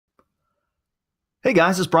Hey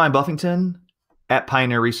guys, it's Brian Buffington at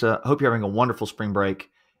Pioneer RESA. I hope you're having a wonderful spring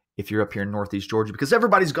break if you're up here in Northeast Georgia because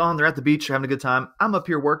everybody's gone. They're at the beach, they're having a good time. I'm up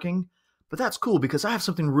here working, but that's cool because I have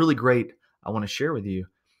something really great I want to share with you.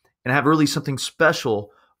 And I have really something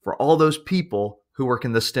special for all those people who work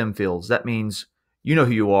in the STEM fields. That means you know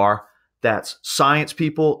who you are. That's science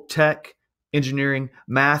people, tech, engineering,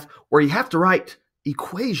 math, where you have to write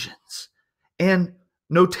equations and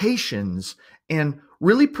notations and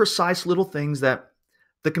really precise little things that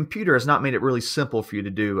the computer has not made it really simple for you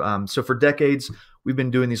to do. So for decades, we've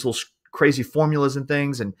been doing these little crazy formulas and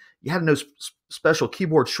things, and you had to know special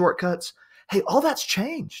keyboard shortcuts. Hey, all that's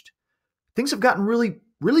changed. Things have gotten really,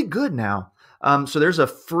 really good now. So there's a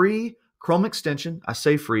free Chrome extension. I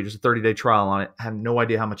say free, there's a 30-day trial on it. I have no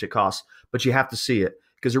idea how much it costs, but you have to see it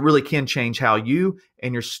because it really can change how you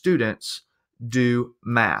and your students do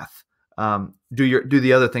math. Do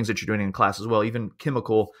the other things that you're doing in class as well, even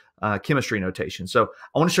chemistry notation. So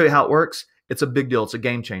I want to show you how it works. It's a big deal. It's a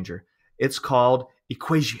game changer. It's called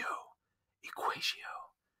EquatIO. EquatIO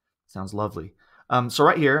sounds lovely. So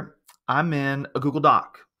right here, I'm in a Google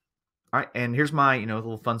Doc. All right, and here's my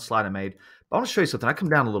little fun slide I made. But I want to show you something. I come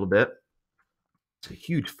down a little bit. It's a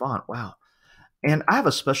huge font. Wow. And I have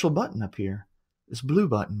a special button up here. This blue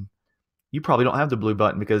button. You probably don't have the blue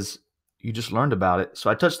button because you just learned about it.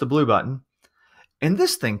 So I touch the blue button, and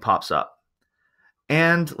this thing pops up.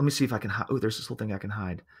 And let me see if I can hide. Oh, there's this little thing I can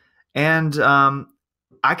hide. And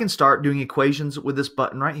I can start doing equations with this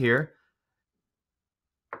button right here.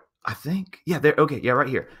 I think. Yeah, there. Okay, yeah, right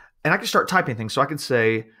here. And I can start typing things. So I can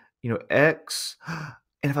say, X.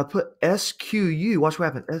 And if I put SQU, watch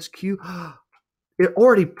what happens. SQ. It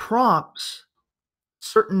already prompts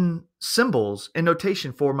certain symbols and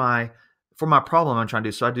notation for my problem I'm trying to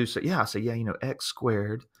do. So I say, X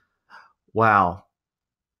squared. Wow.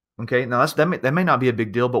 Okay, now that may not be a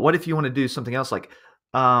big deal, but what if you want to do something else like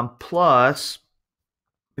plus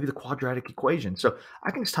maybe the quadratic equation? So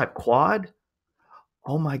I can just type quad.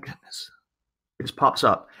 Oh my goodness. It just pops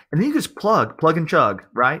up. And then you just plug and chug,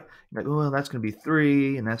 right? You're like, well, that's going to be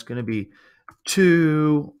 3, and that's going to be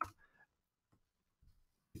 2.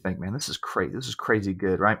 You think, man, this is crazy. This is crazy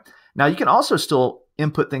good, right? Now, you can also still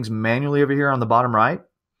input things manually over here on the bottom right.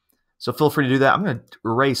 So feel free to do that. I'm going to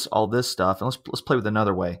erase all this stuff, and let's play with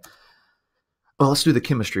another way. Well, let's do the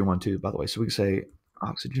chemistry one too, by the way. So we can say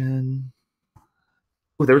oxygen.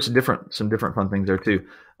 Oh, there were some different fun things there too.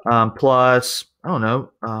 Plus, I don't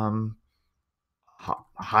know,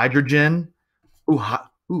 hydrogen. Ooh,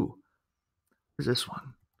 where's this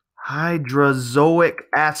one? Hydrozoic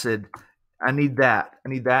acid. I need that. I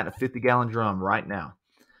need that in a 50-gallon drum right now.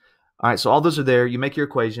 All right, so all those are there. You make your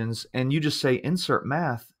equations, and you just say insert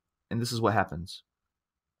math, and this is what happens.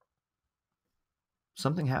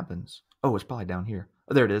 Something happens. Oh, it's probably down here.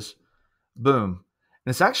 Oh, there it is. Boom.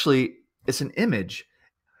 And it's an image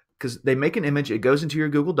because they make an image. It goes into your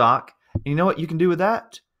Google Doc. And you know what you can do with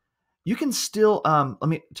that? You can still, let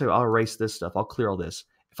me tell you, I'll erase this stuff. I'll clear all this.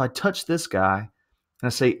 If I touch this guy and I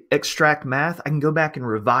say extract math, I can go back and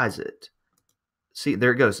revise it. See,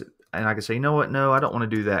 there it goes. And I can say, you know what? No, I don't want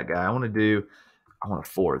to do that guy. I want a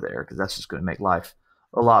 4 there because that's just going to make life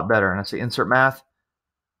a lot better. And I say insert math,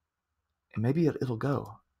 and maybe it'll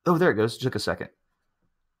go. Oh, there it goes. It took a second.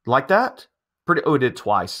 Like that? Oh, it did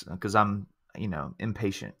twice because I'm,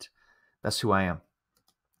 impatient. That's who I am.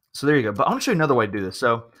 So there you go. But I want to show you another way to do this.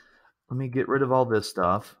 So let me get rid of all this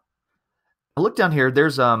stuff. I look down here.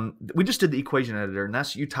 There's we just did the equation editor, and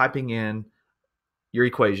that's you typing in your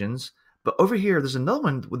equations. But over here, there's another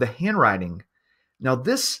one with the handwriting. Now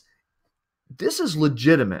this is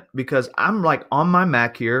legitimate because I'm like on my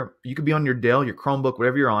Mac here. You could be on your Dell, your Chromebook,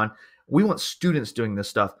 whatever you're on. We want students doing this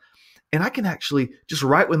stuff. And I can actually just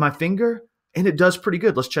write with my finger, and it does pretty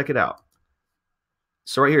good. Let's check it out.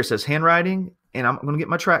 So right here it says handwriting, and I'm going to get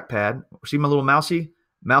my trackpad. See my little mousey?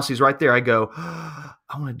 Mousey's right there. I go, I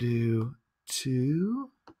want to do 2x.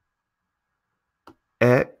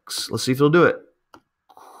 Let's see if it'll do it.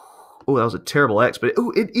 Oh, that was a terrible x, but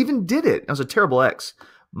it even did it. That was a terrible x.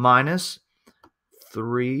 Minus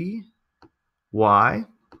 3y.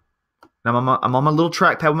 Now I'm on my little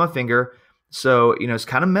trackpad with my finger, so it's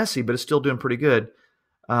kind of messy, but it's still doing pretty good.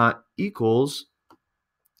 Equals.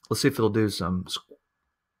 Let's see if it'll do some,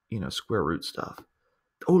 square root stuff.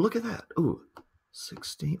 Oh, look at that. Oh,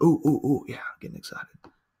 16. Oh, yeah, getting excited.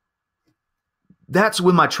 That's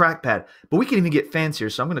with my trackpad, but we can even get fancier.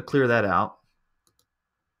 So I'm going to clear that out.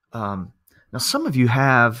 Now, some of you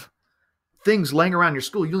have things laying around your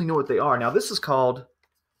school. You don't even know what they are. Now, this is called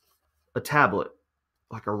a tablet,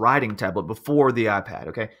 like a writing tablet before the iPad,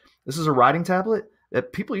 okay? This is a writing tablet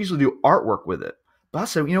that people usually do artwork with it. But I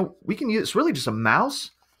said, we can use, it's really just a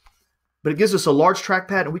mouse, but it gives us a large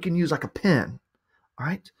trackpad and we can use like a pen. All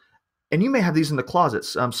right. And you may have these in the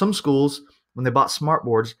closets. Some schools, when they bought smart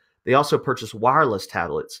boards, they also purchased wireless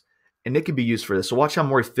tablets, and it can be used for this. So watch how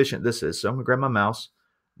more efficient this is. So I'm going to grab my mouse.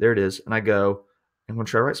 There it is. And I'm going to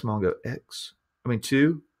try to write small and go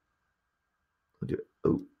 2. We'll do it.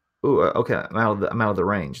 Okay. I'm out of the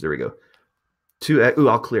range. There we go. 2x.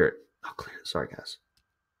 I'll clear it. Sorry, guys.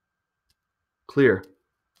 Clear.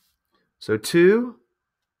 So 2x.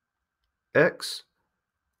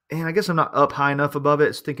 And I guess I'm not up high enough above it.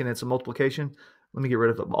 It's thinking it's a multiplication. Let me get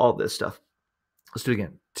rid of all this stuff. Let's do it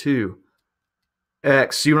again.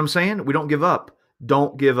 2x. See what I'm saying? We don't give up.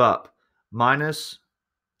 Don't give up. Minus,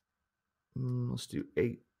 let's do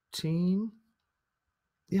 18.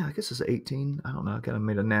 Yeah, I guess it's 18. I don't know. I kind of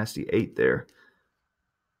made a nasty 8 there.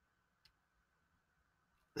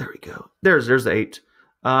 There we go. There's the 8.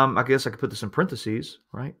 I guess I could put this in parentheses,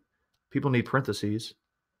 right? People need parentheses.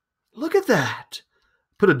 Look at that.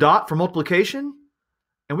 Put a dot for multiplication,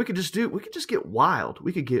 and we could just get wild.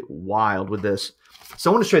 We could get wild with this.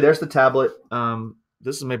 So I want to show you, there's the tablet.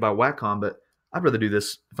 This is made by Wacom, but I'd rather do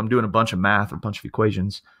this if I'm doing a bunch of math or a bunch of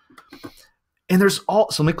equations. And so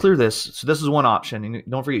let me clear this. So this is one option. And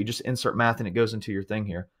don't forget, you just insert math and it goes into your thing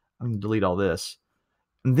here. I'm going to delete all this.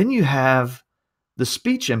 And then you have the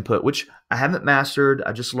speech input, which I haven't mastered.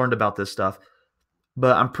 I just learned about this stuff.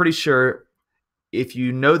 But I'm pretty sure if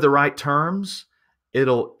you know the right terms, it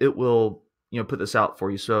will put this out for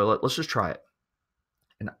you. So let's just try it.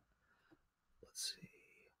 And let's see.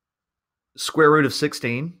 Square root of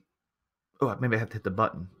 16. Oh, maybe I have to hit the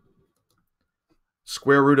button.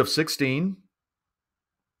 Square root of 16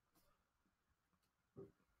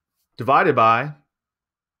 divided by,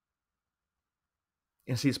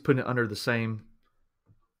 and see, it's putting it under the same,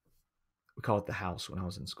 we call it the house when I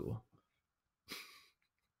was in school.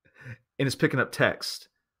 And it's picking up text.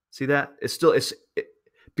 See that?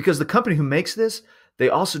 Because the company who makes this, they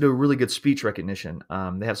also do really good speech recognition.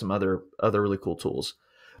 They have some other really cool tools.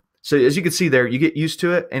 So as you can see there, you get used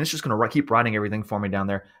to it, and it's just going to keep writing everything for me down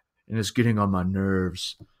there, and it's getting on my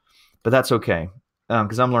nerves. But that's okay,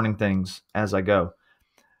 because I'm learning things as I go.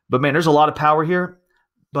 But man, there's a lot of power here,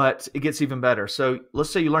 but it gets even better. So let's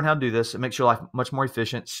say you learn how to do this. It makes your life much more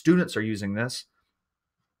efficient. Students are using this.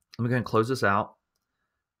 Let me go ahead and close this out.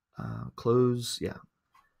 Close, yeah.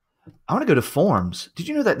 I want to go to Forms. Did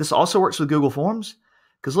you know that this also works with Google Forms?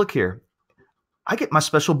 Because look here. I get my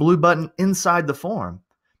special blue button inside the form.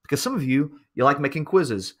 Because some of you like making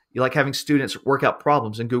quizzes. You like having students work out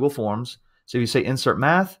problems in Google Forms. So you say insert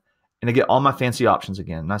math, and I get all my fancy options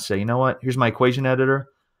again. And I say, you know what? Here's my equation editor.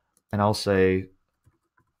 And I'll say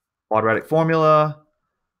quadratic formula.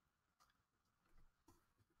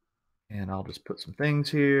 And I'll just put some things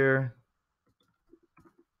here.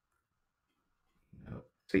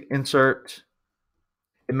 See, insert.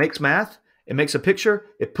 It makes math. It makes a picture.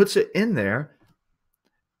 It puts it in there.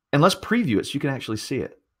 And let's preview it so you can actually see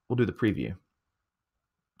it. We'll do the preview.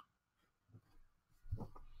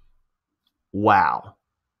 Wow.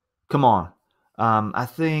 Come on. I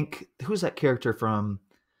think, who's that character from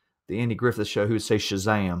the Andy Griffith show who would say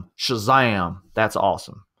Shazam? Shazam. That's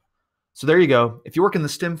awesome. So there you go. If you work in the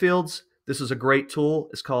STEM fields, this is a great tool.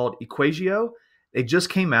 It's called EquatIO. They just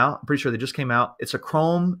came out. I'm pretty sure they just came out. It's a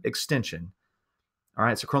Chrome extension. All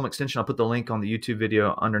right, it's a Chrome extension. I'll put the link on the YouTube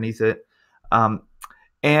video underneath it.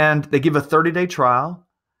 And they give a 30-day trial.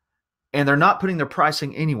 And they're not putting their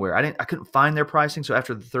pricing anywhere. I couldn't find their pricing. So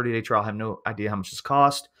after the 30-day trial, I have no idea how much this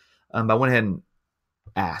cost. But I went ahead and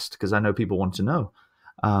asked because I know people want to know.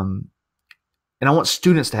 And I want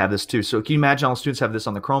students to have this too. So can you imagine all students have this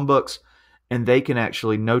on the Chromebooks and they can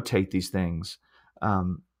actually notate these things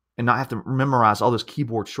and not have to memorize all those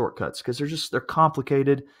keyboard shortcuts because they're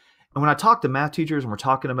complicated. And when I talk to math teachers and we're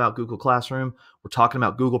talking about Google Classroom, we're talking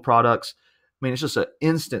about Google products, I mean, it's just an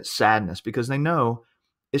instant sadness because they know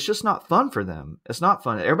it's just not fun for them. It's not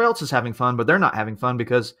fun. Everybody else is having fun, but they're not having fun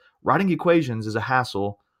because writing equations is a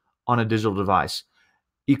hassle on a digital device.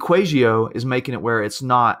 EquatIO is making it where it's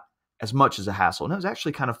not as much as a hassle. And it was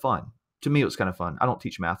actually kind of fun. To me, it was kind of fun. I don't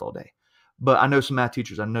teach math all day. But I know some math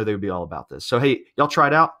teachers. I know they would be all about this. So, hey, y'all try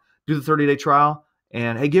it out. Do the 30-day trial.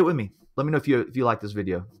 And, hey, get with me. Let me know if you like this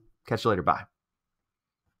video. Catch you later. Bye.